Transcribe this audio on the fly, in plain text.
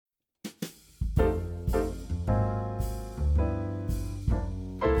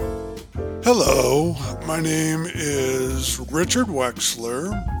Hello, my name is Richard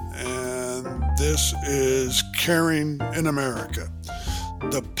Wexler, and this is Caring in America,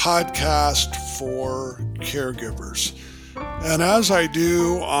 the podcast for caregivers. And as I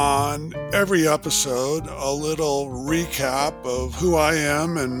do on every episode, a little recap of who I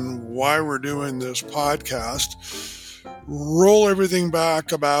am and why we're doing this podcast. Roll everything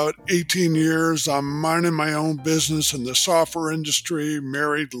back about 18 years. I'm minding my own business in the software industry,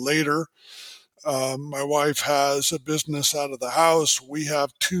 married later. My wife has a business out of the house. We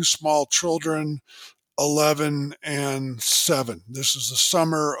have two small children, 11 and 7. This is the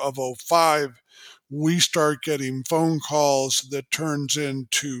summer of '05. We start getting phone calls that turns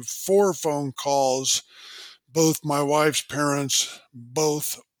into 4 phone calls. Both my wife's parents,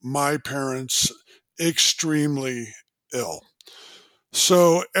 both my parents, extremely ill.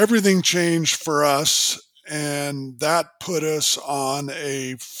 So everything changed for us, and that put us on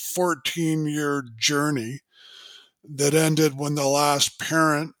a 14-year journey that ended when the last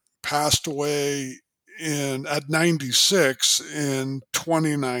parent passed away at 96 in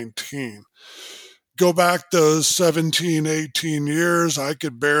 2019. Go back those 17, 18 years, I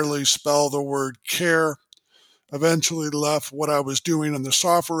could barely spell the word care. Eventually left what I was doing in the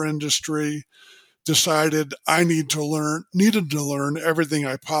software industry, decided I needed to learn everything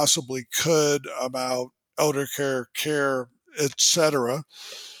I possibly could about elder care, etc.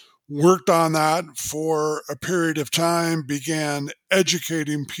 Worked on that for a period of time, began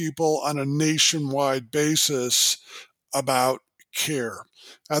educating people on a nationwide basis about care.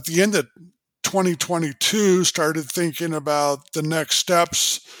 At the end of 2022, started thinking about the next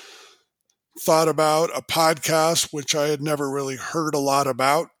steps, thought about a podcast, which I had never really heard a lot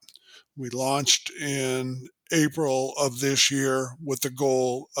about. We launched in April of this year with the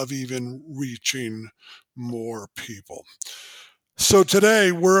goal of even reaching more people. So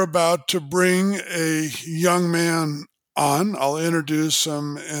today we're about to bring a young man on. I'll introduce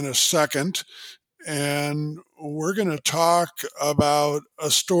him in a second. And we're going to talk about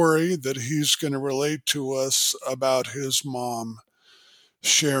a story that he's going to relate to us about his mom,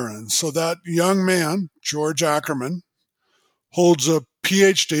 Sharon. So that young man, George Ackerman, holds a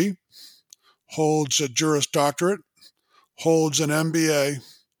PhD, holds a Juris Doctorate, holds an MBA,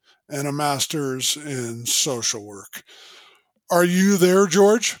 and a master's in social work. Are you there,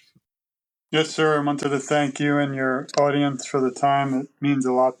 George? Yes, sir. I wanted to thank you and your audience for the time. It means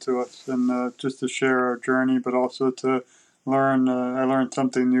a lot to us, and just to share our journey, but also to learn. I learned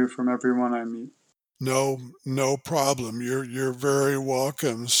something new from everyone I meet. No problem. You're very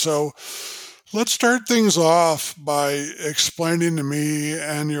welcome. So let's start things off by explaining to me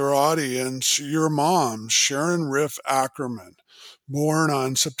and your audience your mom, Sharon Riff Ackerman, born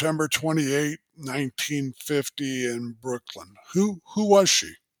on September 28, 1950 in Brooklyn. Who was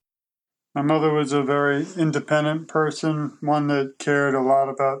she? My mother was a very independent person, one that cared a lot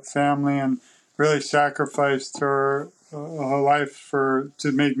about family and really sacrificed her life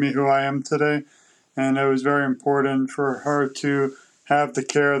to make me who I am today. And it was very important for her to have the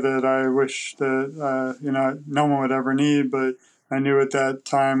care that I wish that no one would ever need. But I knew at that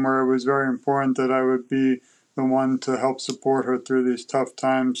time where it was very important that I would be the one to help support her through these tough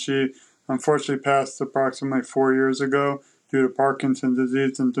times. She unfortunately passed approximately 4 years ago due to Parkinson's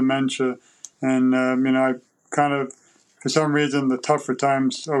disease and dementia. And I kind of, for some reason, the tougher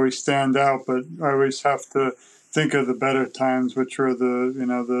times always stand out, but I always have to think of the better times, which were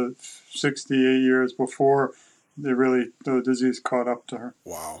the 68 years before the disease caught up to her.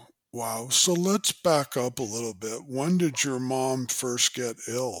 Wow. So let's back up a little bit. When did your mom first get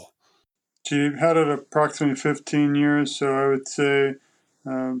ill? She had it approximately 15 years, so I would say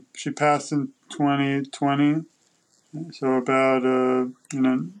she passed in 2020. So about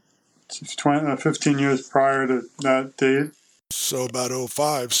 15 years prior to that date. So about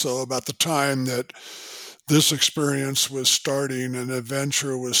 '05. So about the time that this experience was starting, an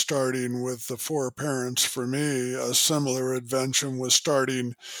adventure was starting with the 4 parents for me. A similar adventure was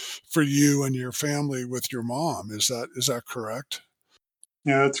starting for you and your family with your mom. Is that correct?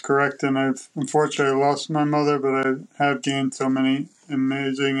 Yeah, that's correct. And I've unfortunately lost my mother, but I have gained so many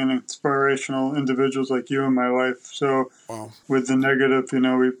amazing and inspirational individuals like you in my life. So Wow. with the negative, we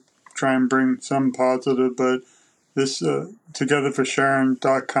try and bring some positive, but this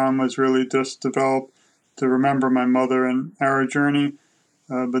togetherforsharon.com was really just developed to remember my mother and our journey.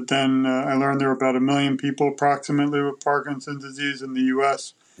 But then I learned there were about 1 million people approximately with Parkinson's disease in the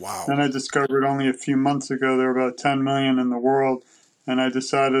U.S. Wow. Then I discovered only a few months ago there were about 10 million in the world. And I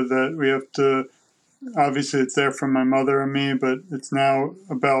decided that we have to, obviously it's there for my mother and me, but it's now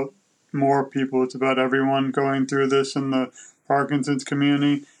about more people. It's about everyone going through this in the Parkinson's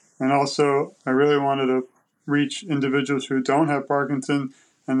community. And also, I really wanted to reach individuals who don't have Parkinson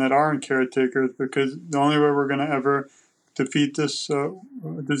and that aren't caretakers, because the only way we're going to ever defeat this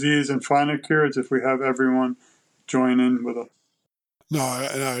disease and find a cure is if we have everyone join in with us. No,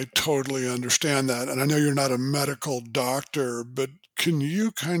 and I totally understand that. And I know you're not a medical doctor, but can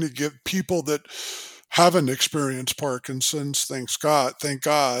you kind of give people that haven't experienced Parkinson's, thank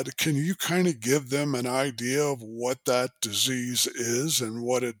God, can you kind of give them an idea of what that disease is and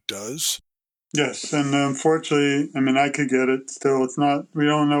what it does? Yes, and unfortunately, I mean, I could get it still. It's not, we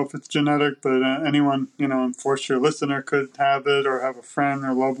don't know if it's genetic, but anyone, unfortunately, a listener could have it or have a friend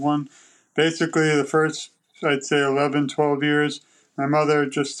or loved one. Basically, the first, I'd say 11, 12 years, my mother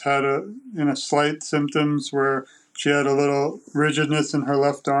just had slight symptoms where she had a little rigidness in her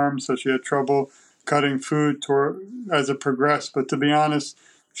left arm, so she had trouble cutting food as it progressed. But to be honest,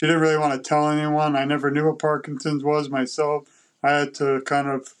 she didn't really want to tell anyone. I never knew what Parkinson's was myself. I had to kind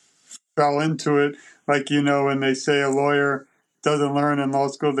of fell into it. Like, when they say a lawyer doesn't learn in law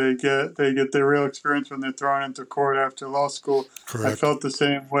school, they get their real experience when they're thrown into court after law school. I Correct. felt the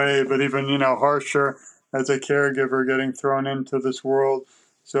same way, but even harsher as a caregiver getting thrown into this world.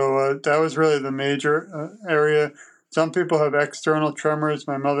 So that was really the major area. Some people have external tremors.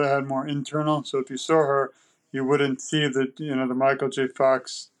 My mother had more internal. So if you saw her, you wouldn't see the Michael J.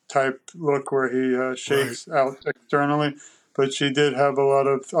 Fox type look where he Right. shakes out externally, but she did have a lot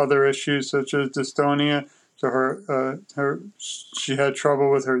of other issues such as dystonia. So she had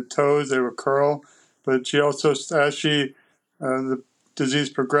trouble with her toes; they would curl. But she also, as the disease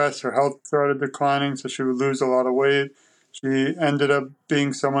progressed, her health started declining, so she would lose a lot of weight. She ended up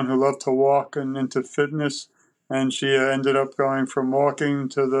being someone who loved to walk and into fitness, and she ended up going from walking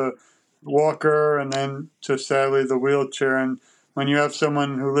to the walker and then to sadly the wheelchair. And when you have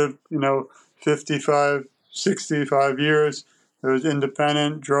someone who lived, 55, 65 years, who was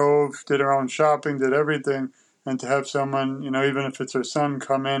independent, drove, did her own shopping, did everything, and to have someone, even if it's her son,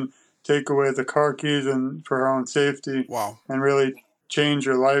 come in, take away the car keys and for her own safety, Wow. and really change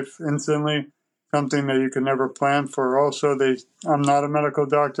your life instantly, something that you could never plan for. Also, I'm not a medical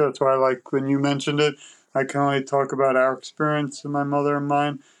doctor. That's why I like when you mentioned it. I can only talk about our experience, my mother and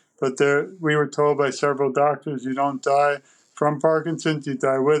mine. But we were told by several doctors, you don't die from Parkinson's, you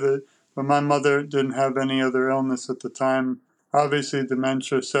die with it. But my mother didn't have any other illness at the time. Obviously,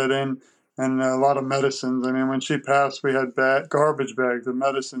 dementia set in and a lot of medicines. I mean, when she passed, we had garbage bags of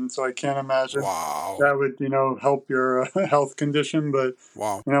medicine. So I can't imagine Wow. that would, help your health condition. But,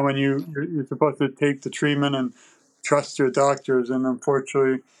 Wow. when you're supposed to take the treatment and trust your doctors. And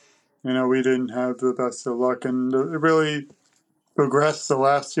unfortunately, we didn't have the best of luck. And it really progressed the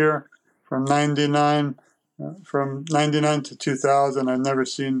last year from 99 from 99 to 2000. I've never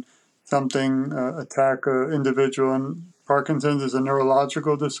seen something attack an individual. And Parkinson's is a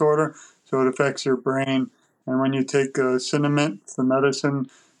neurological disorder, so it affects your brain. And when you take Cinnamon, the medicine,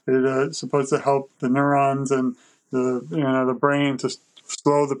 it's supposed to help the neurons and the brain to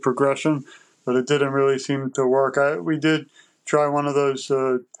slow the progression, but it didn't really seem to work. We did try one of those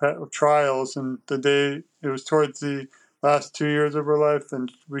trials, and the day it was towards the last 2 years of her life,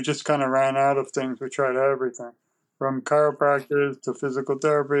 and we just kind of ran out of things. We tried everything, from chiropractors to physical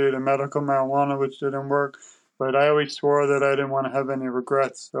therapy to medical marijuana, which didn't work. But I always swore that I didn't want to have any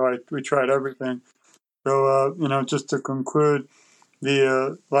regrets, so we tried everything. So, just to conclude,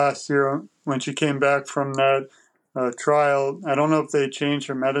 the last year when she came back from that trial, I don't know if they changed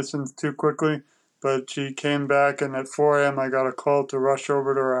her medicines too quickly, but she came back, and at 4 a.m. I got a call to rush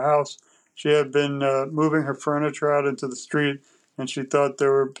over to her house. She had been moving her furniture out into the street, and she thought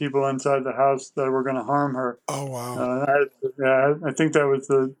there were people inside the house that were going to harm her. Oh, wow. I think that was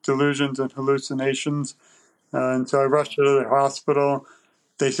the delusions and hallucinations. And so I rushed her to the hospital.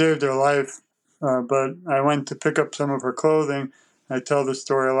 They saved her life, but I went to pick up some of her clothing. I tell this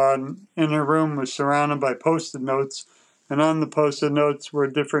story a lot. And in her room was surrounded by Post-it notes, and on the Post-it notes were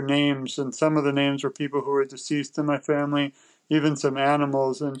different names, and some of the names were people who were deceased in my family, even some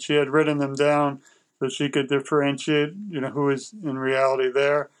animals. And she had written them down so she could differentiate, who was in reality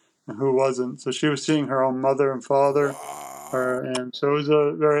there and who wasn't. So she was seeing her own mother and father, Wow. and so it was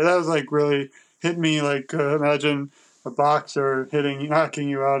that was like really hit me like imagine a boxer knocking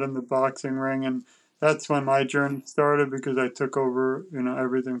you out in the boxing ring. And that's when my journey started, because I took over,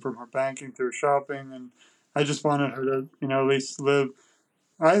 everything from her banking to her shopping, and I just wanted her to, at least live.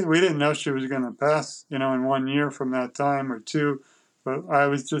 We didn't know she was going to pass, in 1 year from that time or two, but I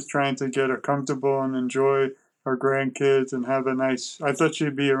was just trying to get her comfortable and enjoy her grandkids and have a nice. I thought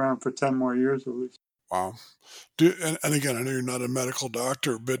she'd be around for 10 more years at least. Wow. And again, I know you're not a medical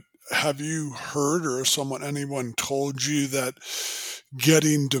doctor, but have you heard or anyone told you that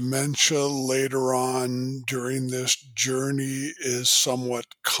getting dementia later on during this journey is somewhat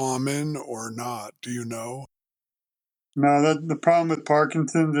common or not? Do you know? No, the problem with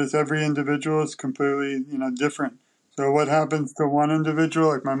Parkinson's is every individual is completely, different. So what happens to one individual,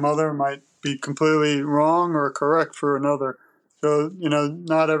 like my mother, might be completely wrong or correct for another. So,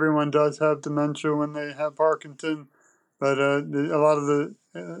 not everyone does have dementia when they have Parkinson, but a lot of the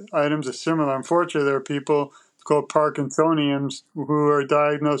items are similar. Unfortunately, there are people, it's called Parkinsonians, who are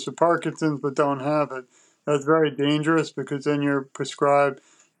diagnosed with Parkinson's but don't have it. That's very dangerous because then you're prescribed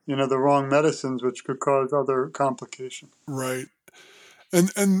the wrong medicines, which could cause other complications. Right.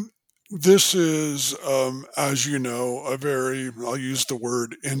 And this is, as you know, a very, I'll use the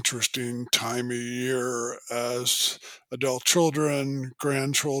word interesting time of year as adult children,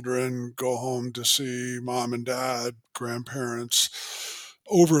 grandchildren go home to see mom and dad, grandparents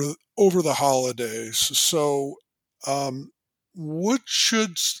over the holidays. So, um, what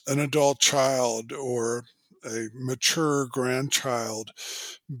should an adult child or a mature grandchild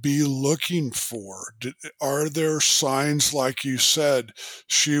be looking for? Are there signs, like you said,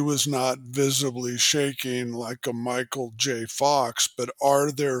 she was not visibly shaking like a Michael J. Fox, but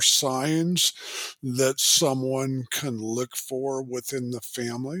are there signs that someone can look for within the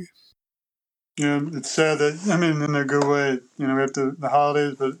family? Yeah, it's sad that, I mean, in a good way, we have the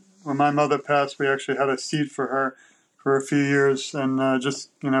holidays, but when my mother passed, we actually had a seat for her for a few years, and it was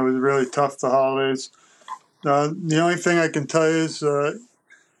really tough, the holidays. The only thing I can tell you is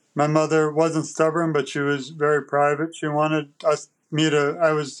my mother wasn't stubborn, but she was very private. She wanted I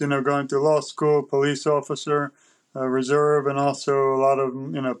was, going through law school, police officer, reserve, and also a lot of,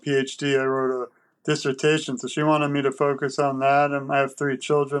 PhD. I wrote a dissertation. So she wanted me to focus on that. And I have 3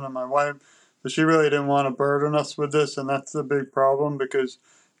 children and my wife. But she really didn't want to burden us with this. And that's the big problem because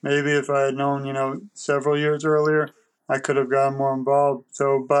maybe if I had known, several years earlier, I could have gotten more involved.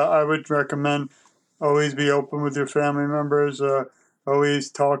 So, but I would recommend always be open with your family members.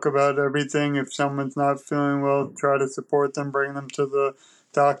 Always talk about everything. If someone's not feeling well, try to support them, bring them to the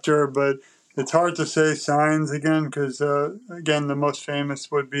doctor. But it's hard to say signs again because, again, the most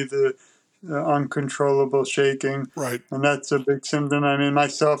famous would be the uncontrollable shaking. Right. And that's a big symptom. I mean,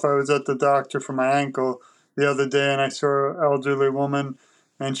 myself, I was at the doctor for my ankle the other day and I saw an elderly woman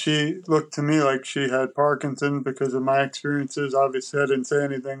and she looked to me like she had Parkinson's because of my experiences. Obviously, I didn't say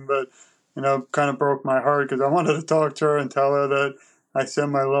anything, but kind of broke my heart because I wanted to talk to her and tell her that I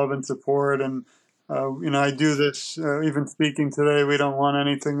send my love and support. And, I do this, even speaking today, we don't want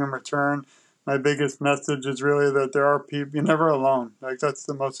anything in return. My biggest message is really that there are people, you're never alone. Like, that's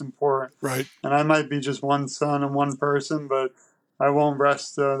the most important. Right. And I might be just one son and one person, but I won't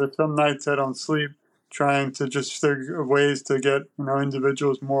rest. There's some nights I don't sleep trying to just figure ways to get,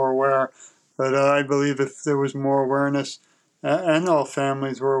 individuals more aware. But I believe if there was more awareness and all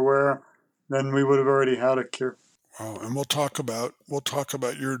families were aware, then we would have already had a cure. Wow. And we'll talk about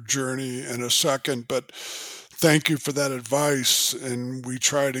your journey in a second, but thank you for that advice. And we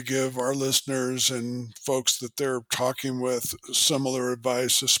try to give our listeners and folks that they're talking with similar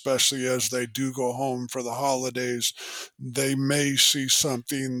advice, especially as they do go home for the holidays. They may see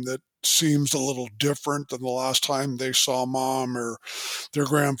something that seems a little different than the last time they saw mom or their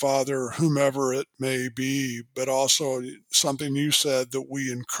grandfather, or whomever it may be, but also something you said that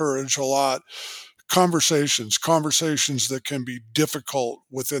we encourage a lot: conversations that can be difficult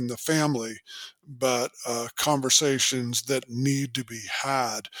within the family, but conversations that need to be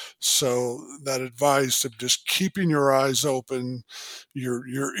had. So that advice of just keeping your eyes open,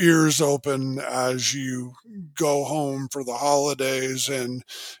 your ears open as you go home for the holidays, and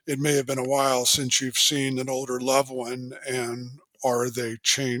it may have been a while since you've seen an older loved one, and are they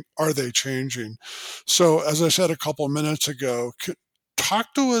changing? So, as I said a couple of minutes ago,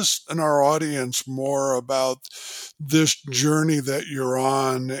 talk to us and our audience more about this journey that you're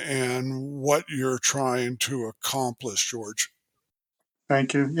on and what you're trying to accomplish, George.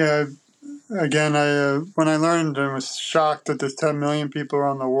 Thank you. Yeah, again, I when I learned, I was shocked that there's 10 million people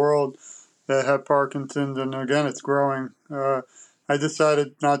around the world that have Parkinson's, and again, it's growing. I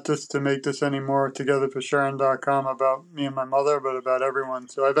decided not just to make this anymore togetherforsharon.com about me and my mother, but about everyone.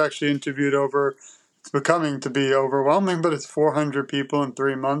 So I've actually interviewed it's becoming to be overwhelming, but it's 400 people in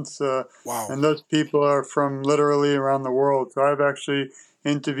 3 months. Wow. And those people are from literally around the world. So I've actually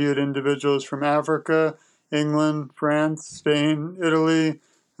interviewed individuals from Africa, England, France, Spain, Italy,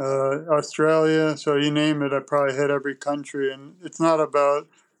 Australia. So you name it, I probably hit every country. And it's not about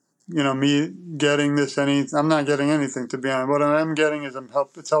me getting I'm not getting anything, to be honest. What I am getting is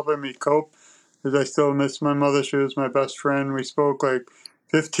it's helping me cope because I still miss my mother. She was my best friend. We spoke like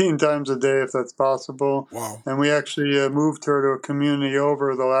 15 times a day if that's possible. Wow. And we actually moved her to a community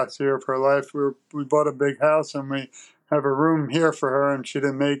over the last year of her life. We bought a big house and we have a room here for her, and she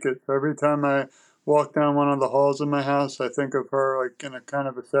didn't make it. So every time I walk down one of the halls of my house, I think of her like in a kind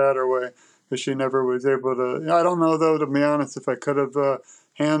of a sadder way because she never was able to. I don't know, though, to be honest, if I could have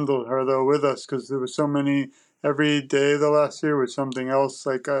handled her, though, with us, because there was so many. Every day the last year was something else,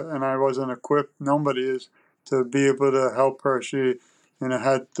 and I wasn't equipped. Nobody is to be able to help her. She,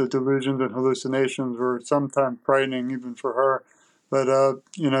 had the delusions and hallucinations were sometimes frightening even for her. But,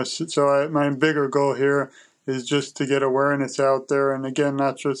 my bigger goal here is just to get awareness out there. And again,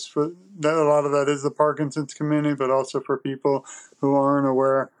 not just for that, a lot of that is the Parkinson's community, but also for people who aren't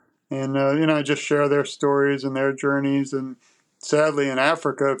aware. And, I just share their stories and their journeys. And sadly, in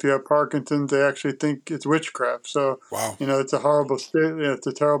Africa, if you have Parkinson's, they actually think it's witchcraft. So, Wow. it's a it's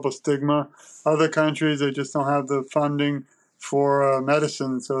a terrible stigma. Other countries, they just don't have the funding for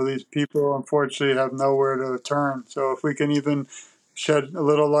medicine. So these people, unfortunately, have nowhere to turn. So if we can even shed a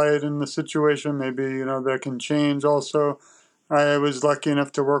little light in the situation, maybe, that can change. Also, I was lucky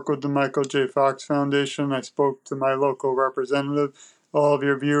enough to work with the Michael J. Fox Foundation. I spoke to my local representative. All of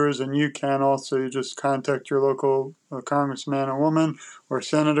your viewers, and you can also, you just contact your local congressman or woman or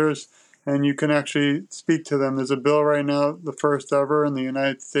senators, and you can actually speak to them. There's a bill right now, the first ever in the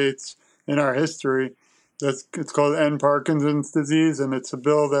United States in our history. It's called End Parkinson's Disease, and it's a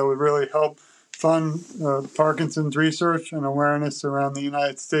bill that would really help fund Parkinson's research and awareness around the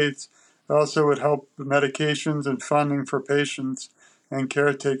United States. It also would help with medications and funding for patients and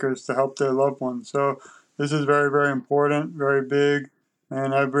caretakers to help their loved ones. So this is very, very important, very big,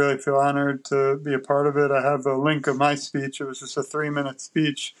 and I really feel honored to be a part of it. I have a link of my speech. It was just a 3-minute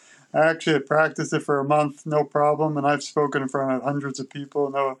speech. I actually had practiced it for a month, no problem, and I've spoken in front of hundreds of people.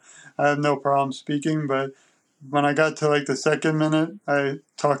 No, I have no problem speaking, but when I got to like the second minute, I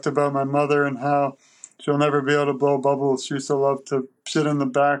talked about my mother and how she'll never be able to blow bubbles. She used to love to sit in the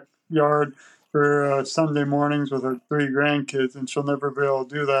backyard for Sunday mornings with her 3 grandkids, and she'll never be able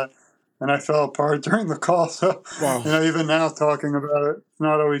to do that. And I fell apart during the call. So, Wow. even now talking about it, it's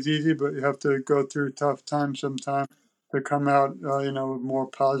not always easy, but you have to go through tough times sometimes to come out, with more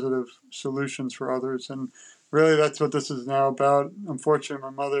positive solutions for others. And really, that's what this is now about. Unfortunately, my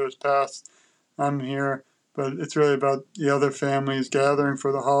mother has passed. I'm here, but it's really about the other families gathering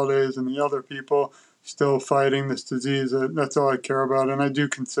for the holidays and the other people still fighting this disease. That's all I care about. And I do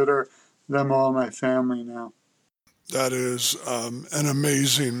consider them all my family now. That is an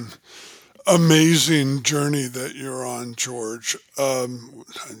amazing journey that you're on, George.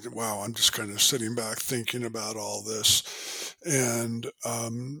 Wow, I'm just kind of sitting back thinking about all this. And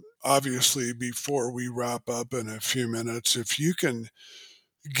obviously, before we wrap up in a few minutes, if you can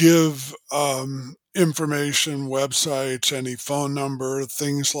give information, websites, any phone number,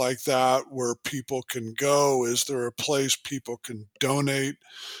 things like that, where people can go. Is there a place people can donate?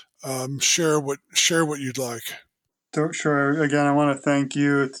 Share what you'd like. Sure. Again, I want to thank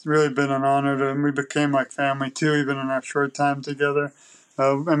you. It's really been an honor, and we became like family too, even in our short time together.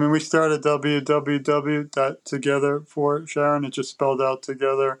 We started www.together for Sharon. It just spelled out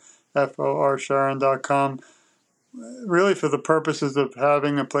together, FOR Sharon.com. Really for the purposes of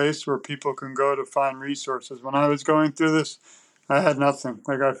having a place where people can go to find resources. When I was going through this, I had nothing.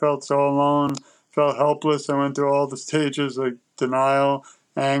 Like, I felt so alone, felt helpless. I went through all the stages like denial,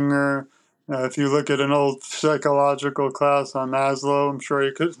 anger. If you look at an old psychological class on Maslow, I'm sure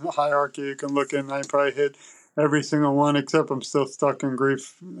you could, hierarchy you can look in. I probably hit every single one, except I'm still stuck in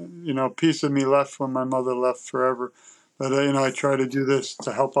grief. Piece of me left when my mother left forever. But, I try to do this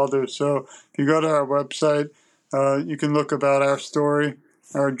to help others. So if you go to our website, you can look about our story,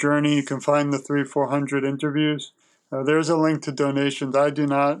 our journey. You can find the 400 interviews. There's a link to donations. I do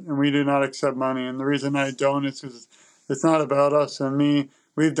not, and we do not accept money. And the reason I don't is because it's not about us and me.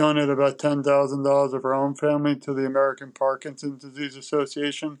 We've donated about $10,000 of our own family to the American Parkinson's Disease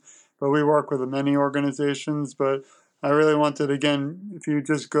Association, but we work with many organizations. But I really wanted, again, if you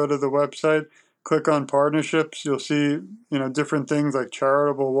just go to the website, click on partnerships, you'll see, different things like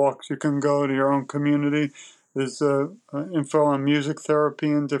charitable walks you can go to your own community. There's info on music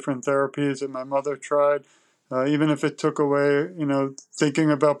therapy and different therapies that my mother tried. Even if it took away, thinking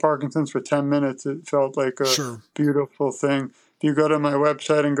about Parkinson's for 10 minutes, it felt like a Sure. beautiful thing. If you go to my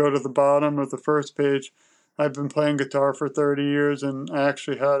website and go to the bottom of the first page, I've been playing guitar for 30 years, and I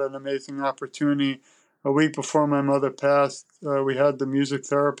actually had an amazing opportunity. A week before my mother passed, we had the music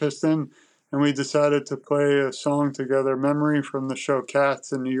therapist in, and we decided to play a song together, Memory, from the show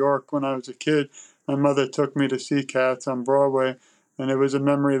Cats in New York when I was a kid. My mother took me to see Cats on Broadway, and it was a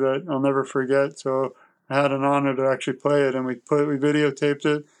memory that I'll never forget. So had an honor to actually play it, and we videotaped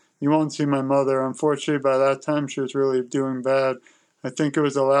it. You won't see my mother. Unfortunately, by that time, she was really doing bad. I think it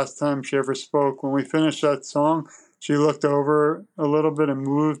was the last time she ever spoke. When we finished that song, she looked over a little bit and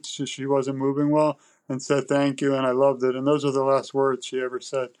moved. She wasn't moving well, and said thank you, and I loved it. And those are the last words she ever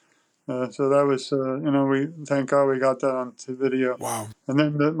said. So that was, we thank God we got that onto video. Wow. And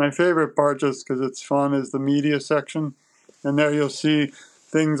then my favorite part, just because it's fun, is the media section. And there you'll see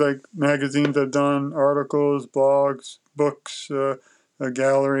things like magazines I've done, articles, blogs, books, a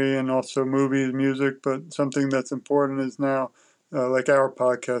gallery, and also movies, music. But something that's important is now, like our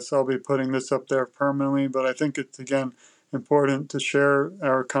podcast, I'll be putting this up there permanently. But I think it's, again, important to share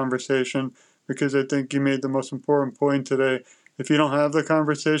our conversation, because I think you made the most important point today. If you don't have the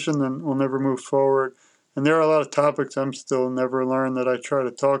conversation, then we'll never move forward. And there are a lot of topics I'm still never learned that I try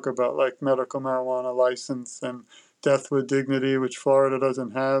to talk about, like medical marijuana license and death with dignity, which Florida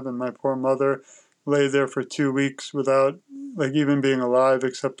doesn't have. And my poor mother lay there for 2 weeks without even being alive,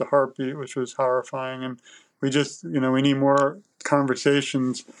 except a heartbeat, which was horrifying. And we just, we need more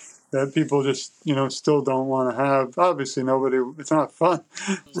conversations that people just, still don't want to have. Obviously, it's not fun,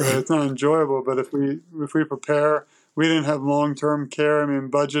 so Right. it's not enjoyable. But if we prepare, we didn't have long-term care. I mean,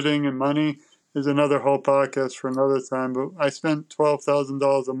 budgeting and money is another whole podcast for another time. But I spent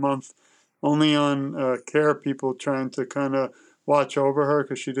 $12,000 a month only on care people, trying to kind of watch over her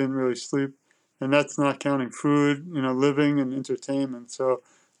because she didn't really sleep. And that's not counting food, living and entertainment. So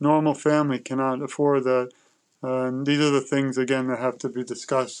normal family cannot afford that. And these are the things, again, that have to be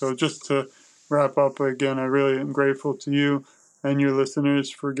discussed. So just to wrap up, again, I really am grateful to you and your listeners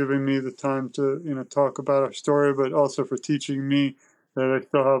for giving me the time to, talk about our story, but also for teaching me that I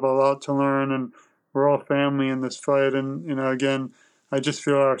still have a lot to learn, and we're all family in this fight. And, again, I just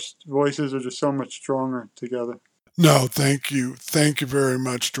feel our voices are just so much stronger together. No, thank you. Thank you very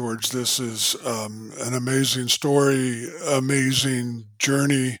much, George. This is an amazing story, amazing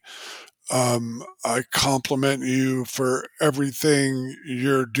journey. I compliment you for everything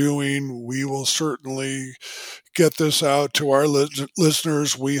you're doing. We will certainly get this out to our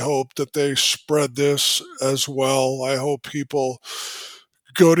listeners. We hope that they spread this as well. I hope people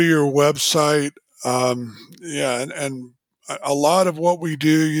go to your website. And a lot of what we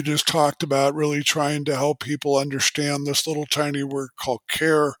do, you just talked about, really trying to help people understand this little tiny word called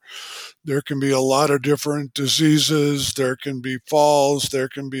care. There can be a lot of different diseases. There can be falls. There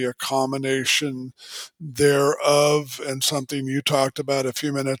can be a combination thereof. And something you talked about a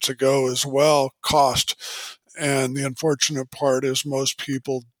few minutes ago as well, cost. And the unfortunate part is most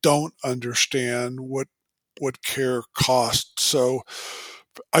people don't understand what care costs. So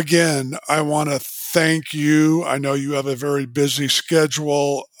again, I want to thank you. I know you have a very busy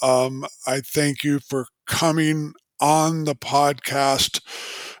schedule. I thank you for coming on the podcast.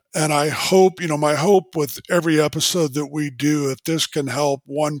 And I hope, my hope with every episode that we do, if this can help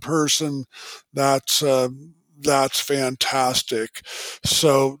one person, that's fantastic.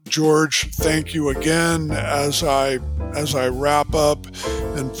 So, George, thank you again as I wrap up.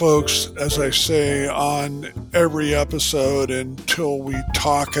 And folks, as I say on every episode, until we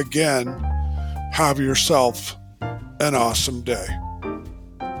talk again, have yourself an awesome day.